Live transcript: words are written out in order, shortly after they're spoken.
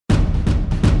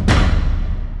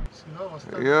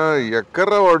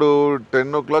ఎక్కడ్రా వాడు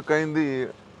 10 o'clock అయింది,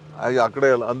 అక్కడ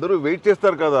అందరూ వెయిట్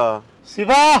చేస్తారు కదా.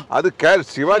 శివ అది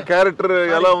శివ క్యారెక్టర్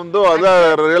ఎలా ఉందో అదే.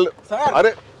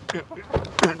 అరే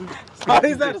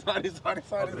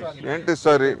ఏంటి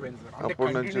సారీ,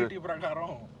 అప్పటి నుంచి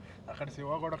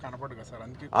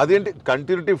అదేంటి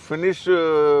continuity finish,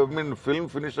 mean film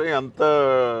finish అయ్యి అంత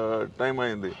టైం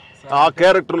అయింది. ఆ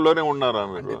క్యారెక్టర్ లోనే ఉన్నారా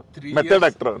మీరు? మెథడ్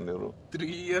యాక్టర్ మీరు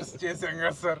 3 years చేసాం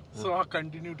కదా సార్, సో ఆ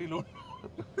కంటిన్యూటీలో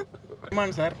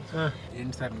సార్.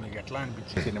 ఏంటి సార్ మీకు ఎట్లా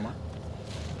అనిపించింది సినిమా?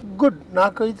 గుడ్.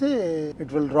 నాకైతే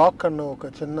ఇట్ విల్ రాక్ అన్న ఒక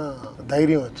చిన్న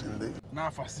ధైర్యం వచ్చింది. నా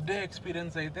ఫస్ట్ డే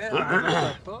ఎక్స్పీరియన్స్ అయితే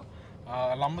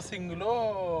లంబసింగ్ లో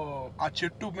ఆ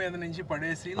చెట్టు మీద నుంచి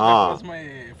పడేసి మై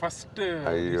ఫస్ట్.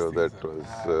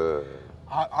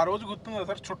 ఆ రోజు గుర్తుందా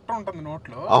సార్? చుట్ట ఉంటుంది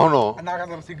నోట్లో. అవును. నాకు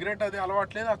అసలు సిగరెట్ అది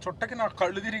అలవాట్లేదు. ఆ చుట్టకి నాకు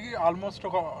కళ్ళు తిరిగి ఆల్మోస్ట్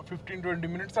ఒక 15-20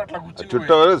 minutes అట్లా కూర్చుని.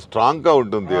 చుట్ట స్ట్రాంగ్ గా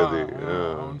ఉంటుంది అది.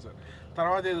 అవును సార్.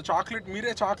 తర్వాత ఏదో చాక్లెట్,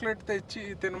 మీరే చాక్లెట్ తెచ్చి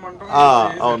తినమంటారు.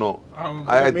 అవును,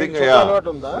 ఐ థింక్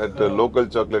లోకల్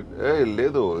చాక్లెట్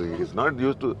లేదు, ఇట్స్ నాట్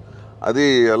యూస్ టు. అది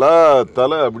ఎలా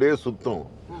తల అప్పుడే సుత్తం.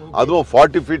 అదో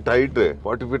 40 feet హైట్,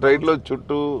 40 feet హైట్ లో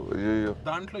చుట్టూ.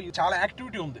 దాంట్లో చాలా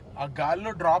యాక్టివిటీ ఉంది. ఆ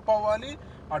గాలిలో డ్రాప్ అవ్వాలి,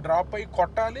 ఆ డ్రాప్ అయ్యి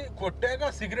కొట్టాలి, కొట్టాక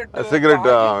సిగరెట్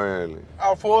ఆ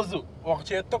ఫోజ్ ఒక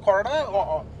చేత్తో కొడ,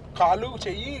 కాలు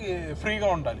చెయ్యి ఫ్రీగా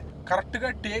ఉండాలి. కరెక్ట్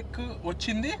గా టేక్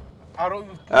వచ్చింది ఆ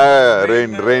రోజు.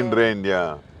 రెయిన్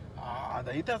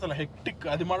అదైతే అసలు హెక్టిక్.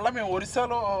 అది మళ్ళీ మేము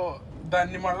ఒరిస్సాలో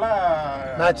దాన్ని మళ్ళా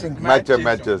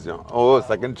మ్యాచ్ చేసాం.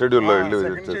 సెకండ్ షెడ్యూల్ లో వెళ్ళి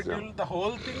ద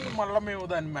హోల్ థింగ్ మళ్ళీ మేము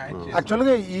దాన్ని మ్యాచ్.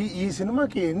 యాక్చువల్గా ఈ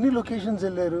సినిమాకి ఎన్ని లొకేషన్స్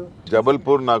వెళ్ళారు?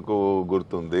 జబల్పూర్ నాకు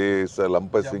గుర్తుంది,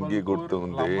 లంపసింగి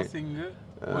గుర్తుంది,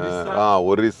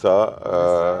 ఒరిస్సా,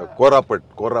 కోరాపట్,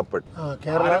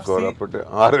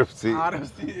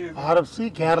 ఆర్ఎఫ్సి,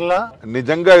 కేరళ.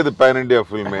 నిజంగా ఇది పాన్ ఇండియా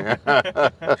ఫిల్మే.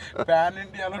 పాన్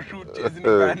ఇండియాలో షూట్ చేసిన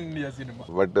పాన్ ఇండియా సినిమా.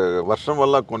 బట్ వర్షం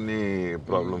వల్ల కొన్ని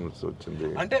ప్రాబ్లమ్స్ వచ్చింది.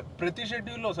 అంటే ప్రతి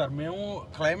షెడ్యూల్ లో సార్ మేము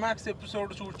క్లైమాక్స్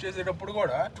ఎపిసోడ్ షూట్ చేసేటప్పుడు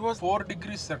కూడా 4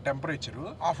 degrees సార్ టెంపరేచర్.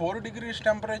 ఆ 4 degrees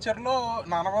టెంపరేచర్ లో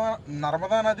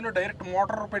నర్మదా నదిలో డైరెక్ట్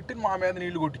మోటార్ పెట్టి మా మీద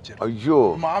నీళ్లు కొట్టించారు. అయ్యో,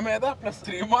 మా మీద ప్లస్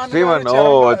శ్రీమాన్.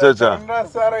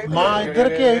 మా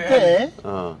ఇద్దరికి అయితే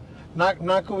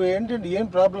నాకు ఏంటంటే ఏం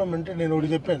ప్రాబ్లం అంటే, నేను ఒకటి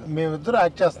చెప్పాను, మేమిద్దరు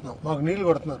యాక్ట్ చేస్తున్నాం, మాకు నీళ్లు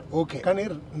కొడుతున్నారు, ఓకే, కానీ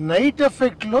నైట్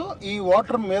ఎఫెక్ట్ లో ఈ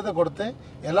వాటర్ మీద కొడితే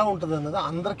ఎలా ఉంటది అన్నది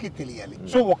అందరికీ తెలియాలి.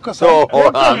 సో ఒక్కసారి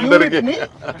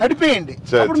తడిపేయండి,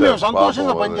 అప్పుడు మేము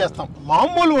సంతోషంగా పనిచేస్తాం.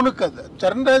 మామూలు ఉనుకు కదా.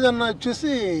 చరణ్ రాజ్ అన్న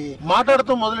వచ్చేసి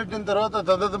మాట్లాడుతూ మొదలెట్టిన తర్వాత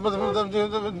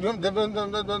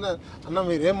అన్న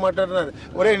మీరేం మాట్లాడినారు,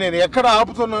 ఒరే నేను ఎక్కడ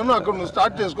ఆపుతున్నాను అక్కడ నువ్వు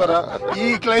స్టార్ట్ చేసుకోరా, ఈ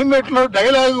క్లైమేట్ లో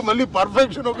డైలాగ్ మళ్ళీ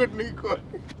పర్ఫెక్షన్ ఒకటి నీకు.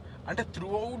 అంటే త్రూ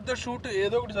అవుట్ ద షూట్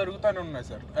ఏదో ఒకటి జరుగుతానే ఉన్నాయి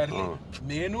సార్. ఎర్లీ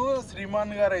నేను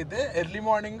శ్రీమాన్ గారు అయితే ఎర్లీ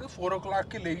మార్నింగ్ 4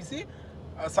 o'clock లేచి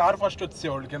సార్ ఫస్ట్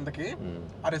వచ్చేవాళ్ళు కిందకి.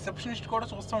 ఆ రిసెప్షనిస్ట్ కూడా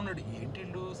చూస్తూ ఉన్నాడు, ఏంటి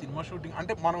వీళ్ళు సినిమా షూటింగ్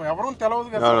అంటే మనం ఎవరూ తెలియదు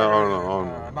కదా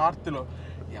నార్త్ లో.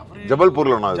 జబల్పూర్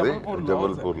లో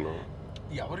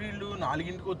ఎవరు వీళ్ళు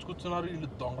 4 వచ్చి కూర్చున్నారు, వీళ్ళు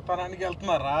దొంగతనానికి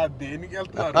వెళ్తున్నారా, దేనికి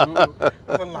వెళ్తున్నారు,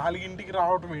 అసలు 4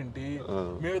 రావటం ఏంటి?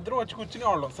 మేమిద్దరం వచ్చి కూర్చునే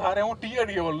వాళ్ళం. సార్ ఏమో టీ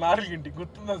అడిగేవాళ్ళు 4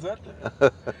 గుర్తుందా సార్?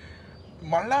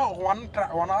 మళ్ళా 1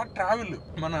 hour ట్రావెల్,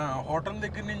 మన హోటల్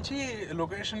దగ్గర నుంచి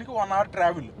లొకేషన్ కి 1 hour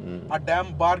ట్రావెల్. ఆ డ్యామ్,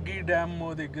 బార్గి డ్యామ్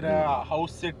దగ్గర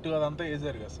హౌస్ సెట్ అదంతా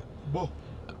వేసారు కదా సార్.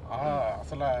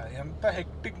 అసలు ఎంత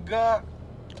హెక్టిక్ గా,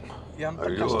 ఎంత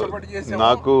కష్టపడి చేసాము.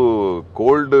 నాకు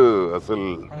కోల్డ్ అసలు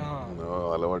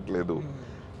అలవాట్లేదు.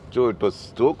 So it was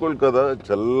so cold కదా,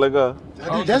 చల్లగా.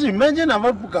 Just imagine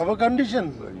hour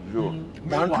condition.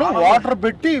 దాంట్లో వాటర్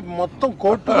పెట్టి మొత్తం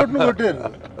కోట్లు కొట్టారు.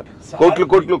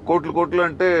 కోట్లు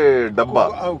అంటే డబ్బా,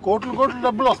 కోట్లు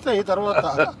డబ్బులు వస్తాయి తర్వాత.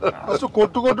 ఫస్ట్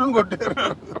కొట్టుని కొట్టారు.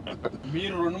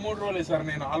 మీరు 2-3 రోజులే సార్,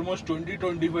 నేను ఆల్మోస్ట్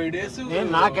 20-25 days.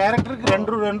 నా క్యారెక్టర్ కి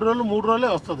 2 రోజులు 3 రోజులే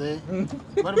వస్తుంది.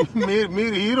 మరి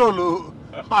మీరు హీరోలు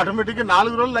ఆటోమేటిక్ గా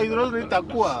 4 రోజులు 5 రోజులు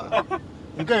తక్కువ,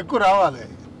 ఇంకా ఎక్కువ రావాలి.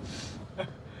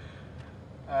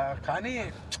 కానీ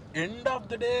end of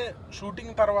the day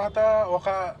shooting తర్వాత ఒక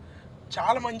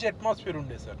చాలా మంచి అట్మాస్ఫియర్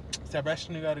ఉండే సార్.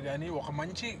 సెబాస్టియన్ గారు కానీ ఒక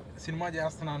మంచి సినిమా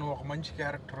చేస్తున్నాను, ఒక మంచి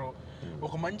క్యారెక్టర్,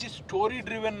 ఒక మంచి స్టోరీ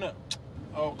డ్రివెన్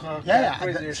ఒక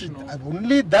characterisation.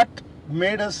 Only that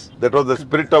made us, that was the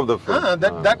spirit of the film.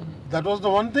 That was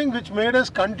the one thing which made us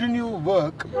continue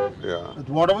work.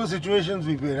 With whatever situations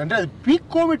we were. అంటే అది peak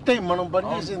Covid time మనం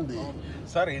పనిచేసింది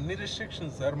sir. ఎన్ని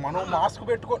restrictions sir. మనం mask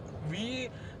పెట్టుకో,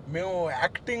 మేము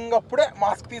acting అప్పుడే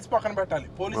mask తీసి పక్కన పెట్టాలి.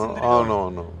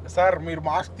 పోలీసులు సార్ మీరు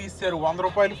మాస్క్ తీసారు 100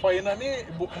 రూపాయలు ఫైన్ అని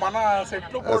మన సెట్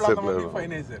లో 400 మంది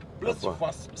ఫైన్ వేసారు. Plus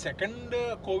first second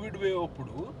Covid wave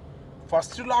అప్పుడు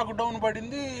ఫస్ట్ లాక్డౌన్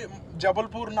పడింది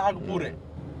జబల్పూర్, నాగపూరే.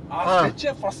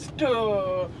 ఫస్ట్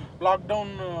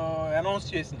లాక్డౌన్ అనౌన్స్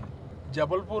చేసింది.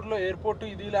 జబల్పూర్ లో ఎయిర్పోర్ట్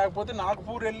ఇది లేకపోతే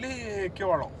నాగపూర్ వెళ్ళి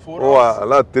ఎక్కేవాళ్ళం. 4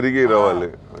 అలా తిరిగి రావాలి.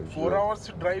 4 hours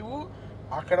డ్రైవ్,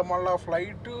 అక్కడ మళ్ళా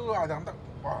ఫ్లైట్, అదంతా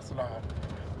అసలు.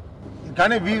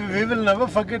 కానీ we will never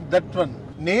forget that one.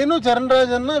 నేను చరణ్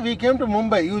రాజ్ అన్న we came to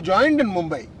Mumbai. You joined in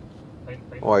Mumbai.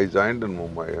 Oh, I joined in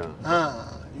Mumbai.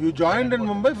 You joined in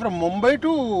Mumbai from Mumbai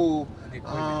to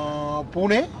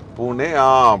Pune.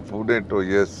 Pune to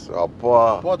yes. Appa.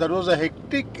 Oh, that was a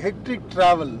hectic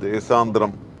travel.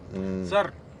 Desandram. Sir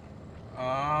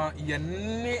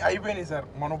ఇవన్నీ అయిపోయినాయి sir.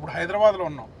 మనం ఇప్పుడు హైదరాబాద్ లో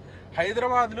ఉన్నాం.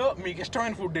 హైదరాబాద్ లో మీకు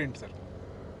ఇష్టమైన food ఏంటి సార్?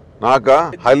 నాకా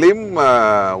హలీం,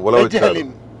 ఉలవచారు.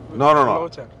 No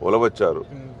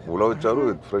ulavacharu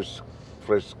with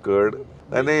fresh curd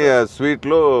అని స్వీట్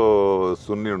లో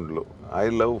సున్నిండ్లు. I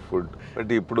love food.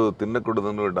 బట్ ఇప్పుడు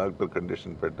తినకూడదని డాక్టర్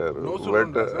కండిషన్ పెట్టారు.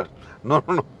 But no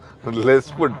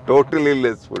less food, totally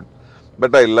less food.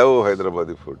 But I love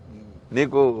Hyderabadi food.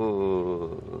 నీకు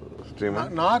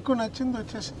నాకు నచ్చింది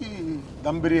వచ్చేసి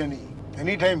దమ్ బిర్యానీ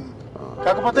ఎనీ టైం.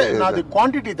 కాకపోతే నాది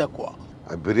క్వాంటిటీ తక్కువ.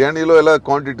 బిర్యానీలో ఎలా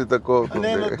క్వాంటిటీ తక్కువ?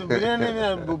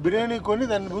 నేను బిర్యానీ కొని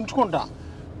దాన్ని ఉంచుకుంటా.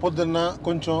 పొద్దున్న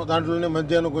కొంచెం, దాంట్లోనే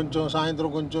మధ్యాహ్నం కొంచెం, సాయంత్రం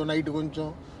కొంచెం, నైట్ కొంచెం,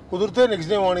 కుదిరితే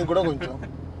నెక్స్ట్ డే మార్నింగ్ కూడా కొంచెం.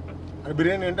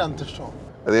 బిర్యానీ అంటే అంత ఇష్టం.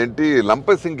 అదేంటి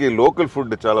లంపసింగ్కి లోకల్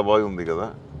ఫుడ్ చాలా బాగుంది కదా.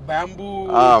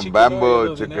 బ్యాంబూ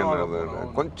చికెన్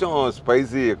కొంచెం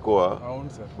స్పైసీ ఎక్కువ,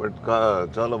 బట్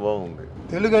చాలా బాగుంది.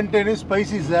 తెలుగు అంటేనే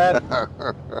స్పైసీ సార్.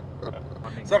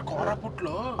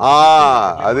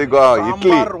 అది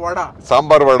ఇడ్లీ,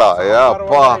 సాంబార్ వడ.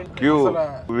 அப்பா క్యూ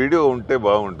వీడియో ఉంటే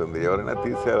బాగుంటుంది. ఎవరైనా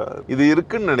తీసారా? ఇది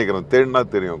இருக்குன்னு நினைக்கிறேன். தேடினா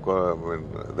தெரியும்.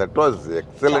 That was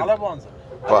excellent.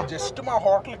 జస్ట్ మా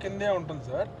హోటల్ కిందే ఉంటుంది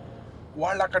సార్.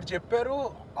 వాళ్ళు అక్కడ చెప్పారు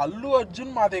అల్లు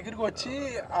అర్జున్ మా దగ్గరికి వచ్చి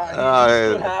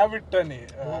హ్యావ్ ఇట్ అని.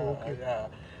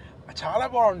 చాలా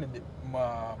బాగుండింది.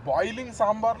 బాయిలింగ్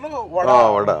సాంబార్ లో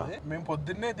వడ. మేము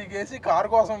పొద్దున్నే దిగేసి కార్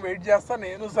కోసం వెయిట్ చేస్తా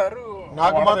నేను సార్.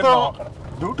 నాకు మాత్రం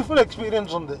బ్యూటిఫుల్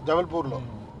ఎక్స్పీరియన్స్ ఉంది జబల్పూర్ లో.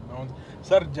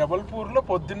 సార్ జబల్పూర్ లో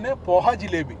పొద్దున్నే poha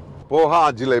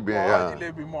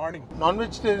jalebi morning. Non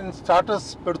vegetarian starters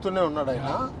పెడుతూనే ఉన్నాడు ఆయన.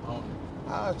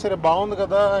 సరే బాగుంది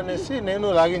కదా అనేసి నేను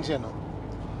లాగించాను.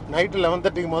 నైట్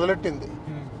 11:30కి మొదలెట్టింది,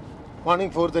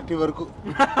 మార్నింగ్ 4:30 వరకు.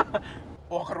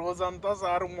 ఒక రోజంతా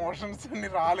సార్ మోషన్స్ అన్ని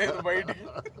రాలేదు బయటికి.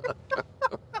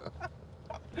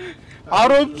 ఆ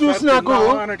రోజు చూసి నాకు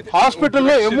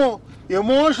హాస్పిటల్లో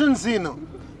ఎమోషన్ సీన్.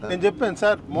 నేను చెప్పాను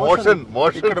సార్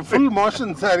ఇక్కడ ఫుల్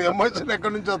మోషన్ సార్, ఎమోషన్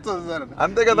ఎక్కడి నుంచి వస్తుంది సార్?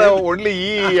 అంతే కదా, ఓన్లీ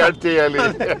యాడ్ చేయాలి.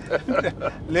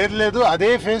 లేదు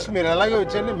అదే ఫేస్ మీరు ఎలాగే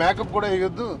వచ్చేయండి, మేకప్ కూడా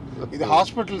వేయొద్దు, ఇది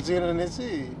హాస్పిటల్ సీన్ అనేసి.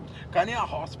 కానీ ఆ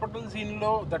హాస్పిటల్ సీన్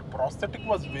లో that prosthetic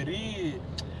was very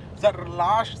sir.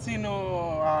 Last scene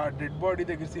dead body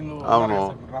దగ్గర సీన్ లో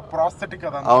ప్రాస్థెటిక్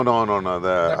కదా,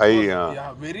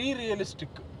 వెరీ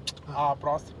రియలిస్టిక్. ఆ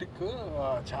ప్రాస్థెటిక్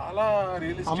చాలా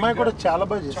రియలిస్టిక్. అమ్మాయి కూడా చాలా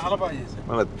బాగా చేశారు.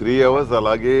 3 hours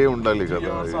అలాగే ఉండాలి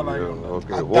కదా.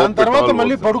 దాని తర్వాత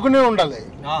మళ్ళీ పడుకునే ఉండాలి.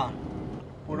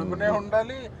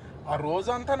 ఆ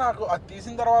రోజంతా నాకు అది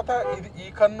తీసిన తర్వాత ఇది ఈ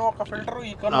కన్ను ఒక ఫిల్టర్,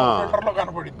 ఈ కన్ను ఒక ఫిల్టర్ లో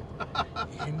కనపడింది.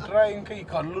 ఇంట్రా ఇంకా ఈ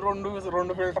కళ్ళు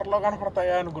రెండు ఫిల్టర్ లో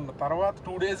కనపడతాయా అనుకున్న తర్వాత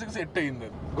 2 days కి సెట్ అయింది.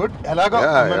 గుడ్.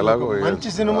 ఎలాగో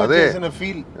మంచి సినిమా చేసిన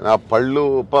ఫీల్. నా పళ్ళు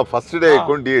first day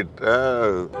account it.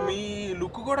 Me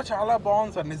look కూడా చాలా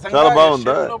బాగుంది సార్. నిజంగా చాలా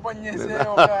బాగుందా? పనిచేసే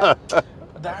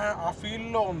ఆ ఫీల్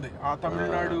లో ఉంది. ఆ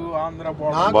తమిళనాడు ఆంధ్ర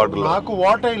బార్డర్. నాకు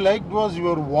what I like was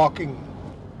your walking.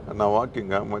 నా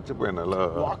వాకింగ్ మర్చిపోయినా.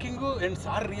 Walking and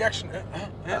sir reaction.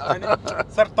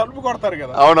 Sir తలుపు కొడతారు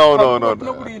కదా, అవునవునవును.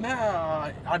 ఈయన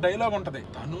ఆ డైలాగ్ ఉంటది,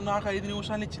 తను నాకు 5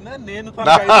 నిమిషాలు ఇచ్చిందా, నేను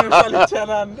తనకు 5 నిమిషాలు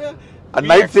ఇచ్చానా అంటే.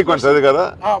 నైట్ సీక్వెన్స్ అది కదా,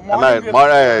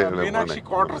 మీనాక్షి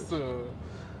క్వార్టర్స్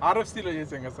RFC లో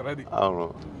చేసాం కదా సార్. అది అవును,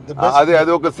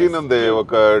 అది ఒక సీన్ ఉంది,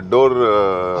 ఒక డోర్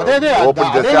ఓపెన్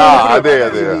చేసి. అదే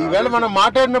ఈవేళ మనం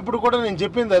మాట్లాడినప్పుడు కూడా నేను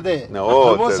చెప్పింది అదే.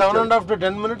 7.5 to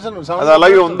 10 minutes అది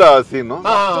అలాగే ఉందా సీన్?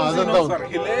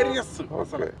 హిలేరియస్.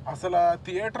 అసలు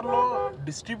థియేటర్ లో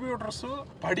డిస్ట్రిబ్యూటర్స్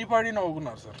పడి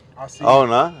నవ్వుకున్నారు సార్ ఆ సీన్.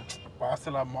 అవునా?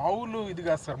 అసలు మామూలు ఇది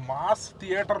కాదు సార్, మాస్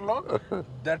థియేటర్ లో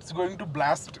that's going to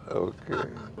blast. Okay,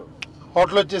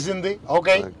 hotel వచ్చేసింది.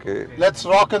 Okay, let's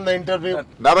rock in the interview.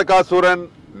 Narakasura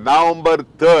November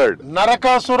 3rd.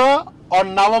 Narakasura on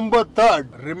November 3rd.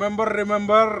 Remember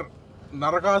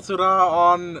Narakasura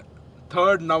on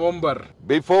 3rd November.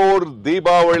 Before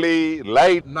Deepavali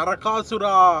light,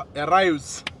 Narakasura arrives.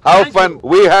 Have fun.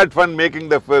 We had fun making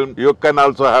the film. You can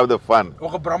also have the fun.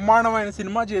 ఒక బ్రహ్మాండమైన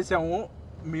cinema చేసాము.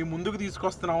 మీ ముందుకు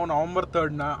తీసుకొస్తున్నాము November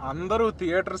 3న. అందరూ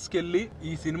థియేటర్స్కి వెళ్ళి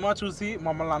ఈ cinema చూసి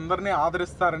మమ్మల్ని అందరినీ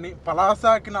ఆదరిస్తారని,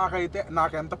 పలాసాకి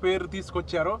నాకు ఎంత పేరు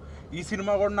తీసుకొచ్చారో ఈ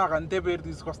సినిమా కూడా నాకు అంతే పేరు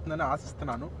తీసుకొస్తుందని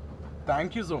ఆశిస్తున్నాను.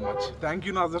 Thank you so much. Thank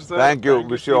you Nazar sir. Thank you.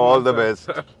 Wish you all the best.